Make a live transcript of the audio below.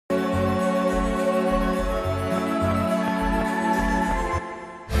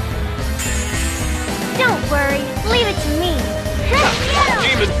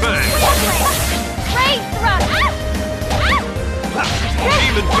Great thrust!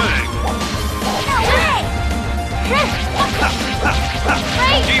 Demon Fang! No way!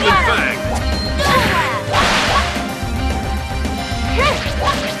 Great Demon thrust! Fang!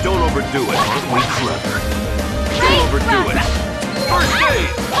 Don't overdo it, aren't we clever? Don't overdo it. First aid!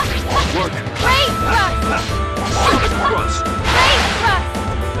 Work. Great thrust! Sonic Thrust! Great thrust!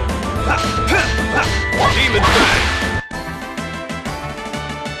 Demon Fang!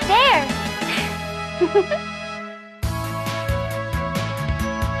 There!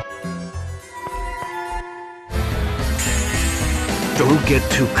 Don't get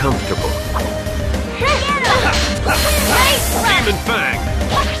too comfortable. Great thrust! Demon Fang!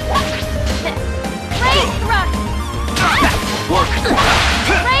 Great thrust! Work.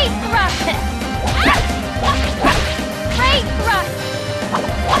 Great thrust! Great thrust!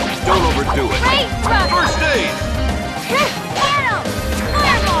 Don't overdo it. Great thrust! First aid! Get him!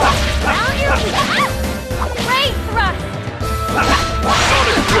 Fireball! Down your feet! Great thrust!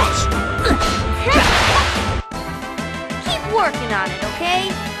 Sonic Thrust! Keep working on it, okay?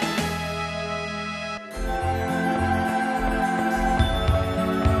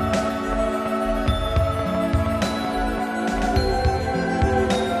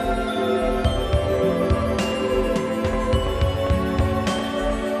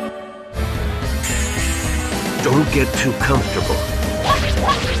 Don't get too comfortable. Get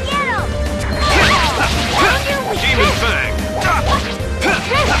him! Down your feet! Demon Fang!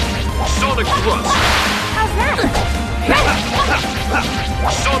 Sonic Thrust! How's that?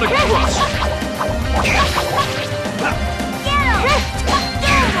 Sonic Thrust! Get him!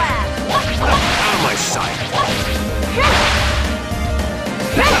 Downlap! Out of my sight!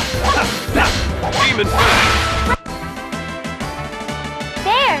 Demon Fang!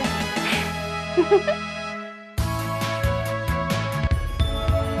 There!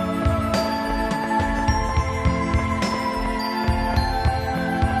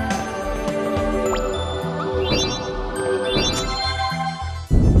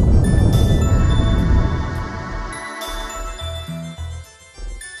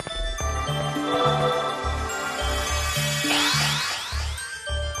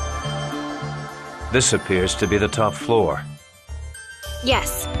 This appears to be the top floor.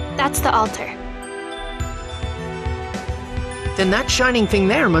 Yes, that's the altar. Then that shining thing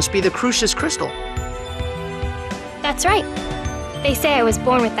there must be the Crucius Crystal. That's right. They say I was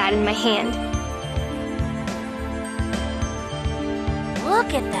born with that in my hand.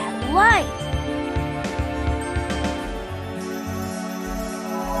 Look at that light!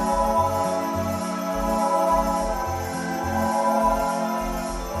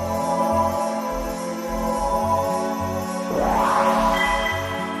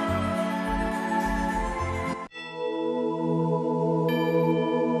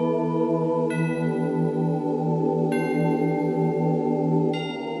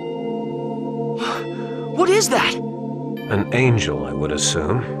 What is that? An angel, I would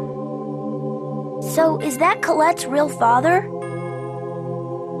assume. So, is that Colette's real father?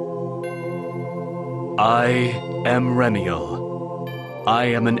 I am Remiel. I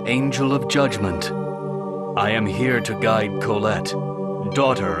am an angel of judgment. I am here to guide Colette,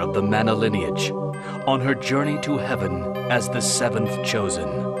 daughter of the Mana lineage, on her journey to heaven as the seventh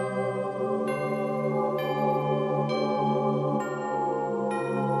chosen.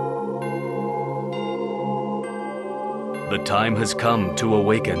 The time has come to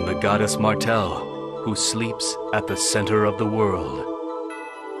awaken the goddess Martel, who sleeps at the center of the world.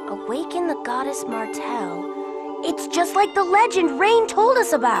 Awaken the goddess Martel. It's just like the legend Rain told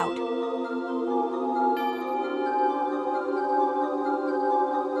us about.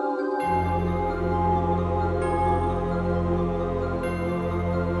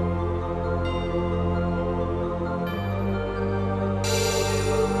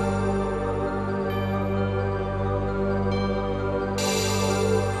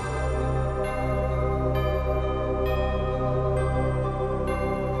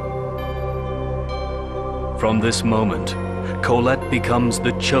 From this moment, Colette becomes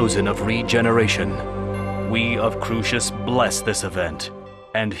the chosen of regeneration. We of Crucius bless this event,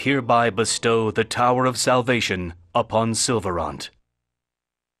 and hereby bestow the Tower of Salvation upon Silverant.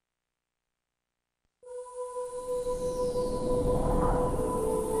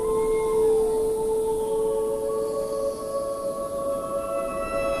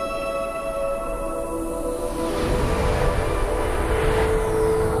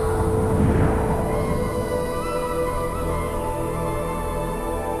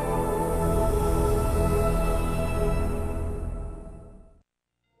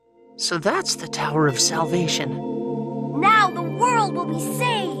 So that's the Tower of Salvation. Now the world will be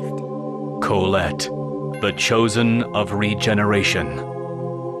saved! Colette, the chosen of regeneration.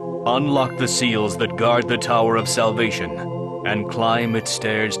 Unlock the seals that guard the Tower of Salvation and climb its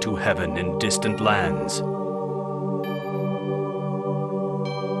stairs to heaven in distant lands.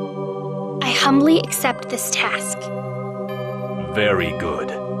 I humbly accept this task. Very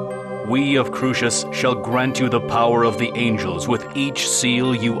good. We of Crucius shall grant you the power of the angels with each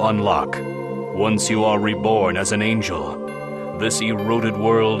seal you unlock. Once you are reborn as an angel, this eroded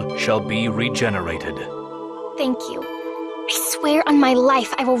world shall be regenerated. Thank you. I swear on my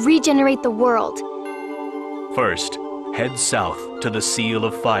life I will regenerate the world. First, head south to the Seal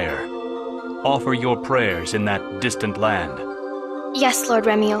of Fire. Offer your prayers in that distant land. Yes, Lord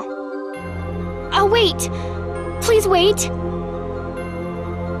Remiel. Oh, wait! Please wait!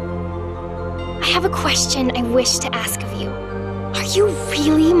 I have a question I wish to ask of you. Are you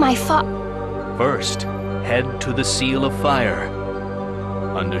really my First, head to the Seal of Fire.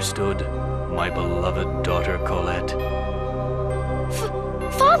 Understood, my beloved daughter Colette?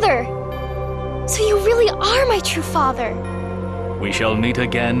 Father! So you really are my true father. We shall meet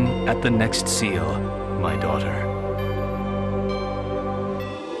again at the next seal, my daughter.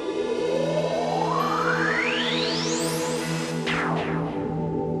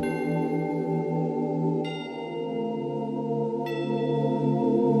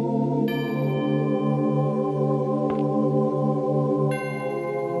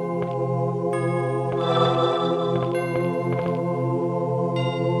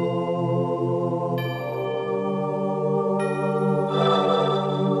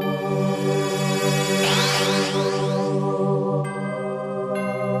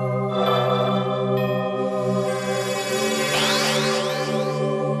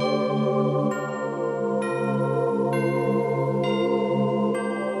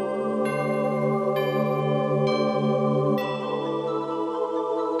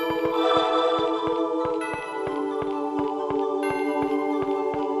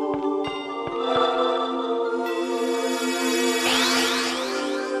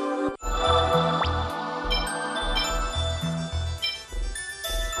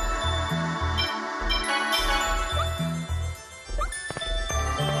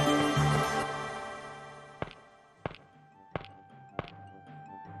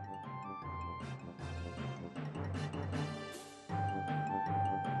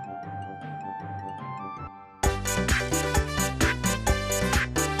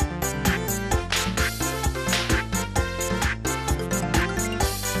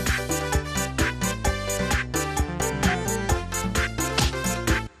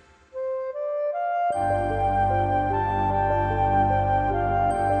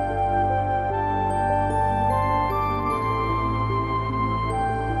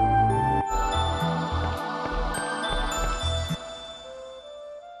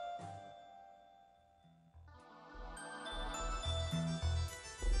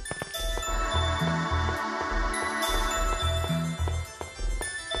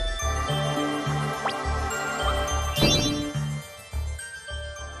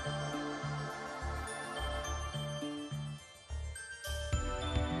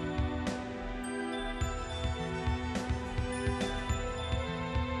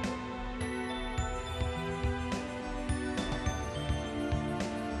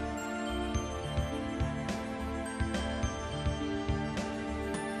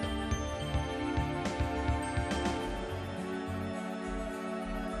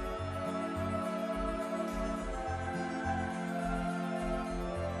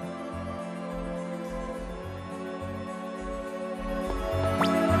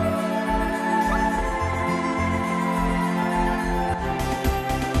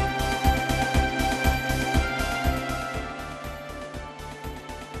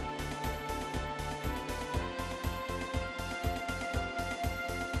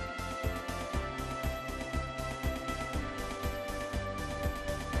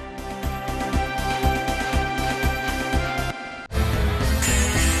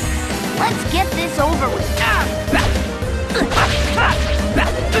 Let's get this over with.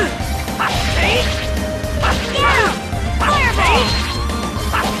 Fireball!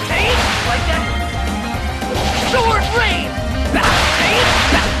 Like that? Sword rain!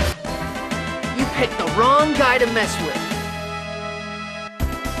 You picked the wrong guy to mess with.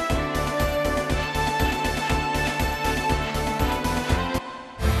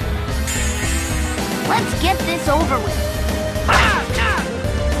 Let's get this over with.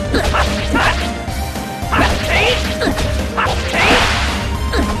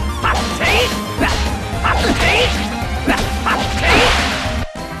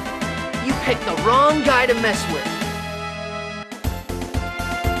 You picked the wrong guy to mess with.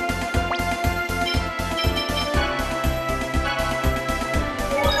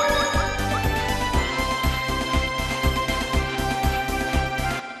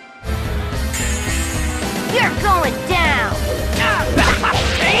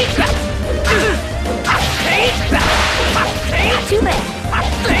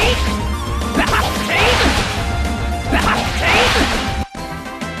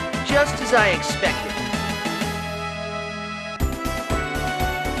 as I expected.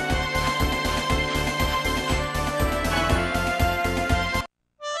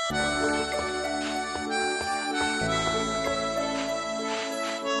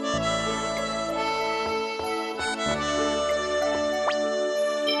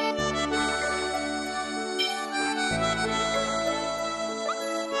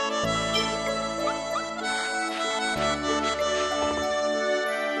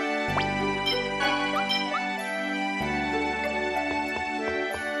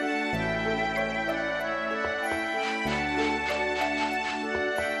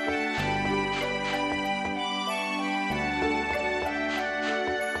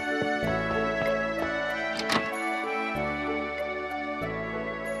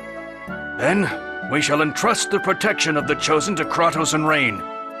 Then, we shall entrust the protection of the Chosen to Kratos and Rain.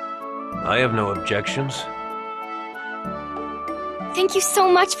 I have no objections. Thank you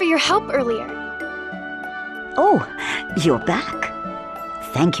so much for your help earlier. Oh, you're back.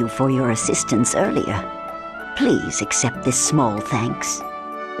 Thank you for your assistance earlier. Please accept this small thanks.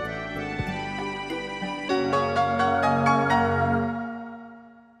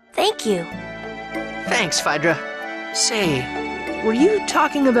 Thank you. Thanks, Phaedra. Say, were you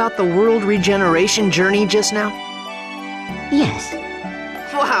talking about the world regeneration journey just now? Yes.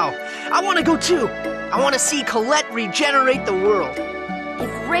 Wow, I want to go too. I want to see Colette regenerate the world.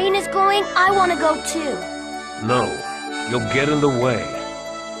 If Rain is going, I want to go too. No, you'll get in the way.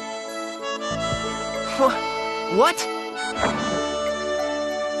 What?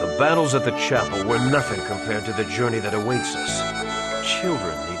 The battles at the chapel were nothing compared to the journey that awaits us.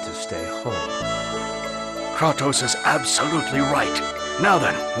 Children need to stay home. Kratos is absolutely right. Now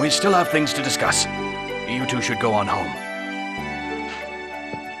then, we still have things to discuss. You two should go on home.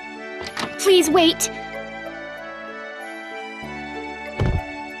 Please wait.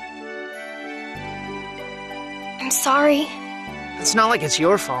 I'm sorry. It's not like it's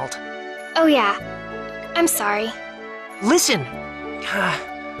your fault. Oh yeah, I'm sorry. Listen.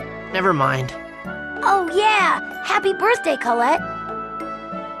 Never mind. Oh yeah! Happy birthday, Colette!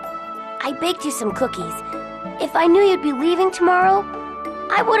 I baked you some cookies. If I knew you'd be leaving tomorrow,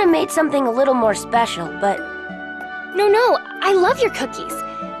 I would have made something a little more special, but... No, I love your cookies.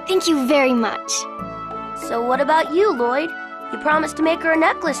 Thank you very much. So what about you, Lloyd? You promised to make her a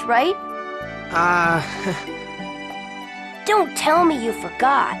necklace, right? Don't tell me you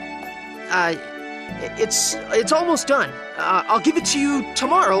forgot. It's almost done. I'll give it to you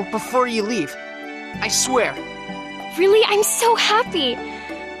tomorrow before you leave. I swear. Really, I'm so happy.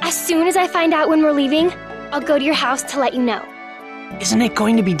 As soon as I find out when we're leaving, I'll go to your house to let you know. Isn't it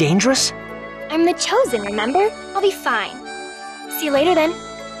going to be dangerous? I'm the Chosen, remember? I'll be fine. See you later then.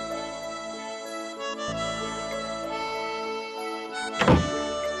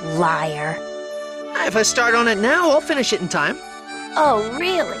 Liar. If I start on it now, I'll finish it in time. Oh,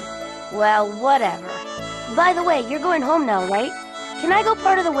 really? Well, whatever. By the way, you're going home now, right? Can I go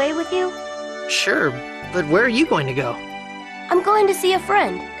part of the way with you? Sure, but where are you going to go? I'm going to see a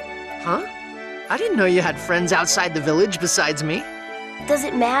friend. Huh? I didn't know you had friends outside the village besides me. Does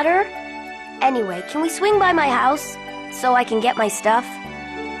it matter? Anyway, can we swing by my house so I can get my stuff?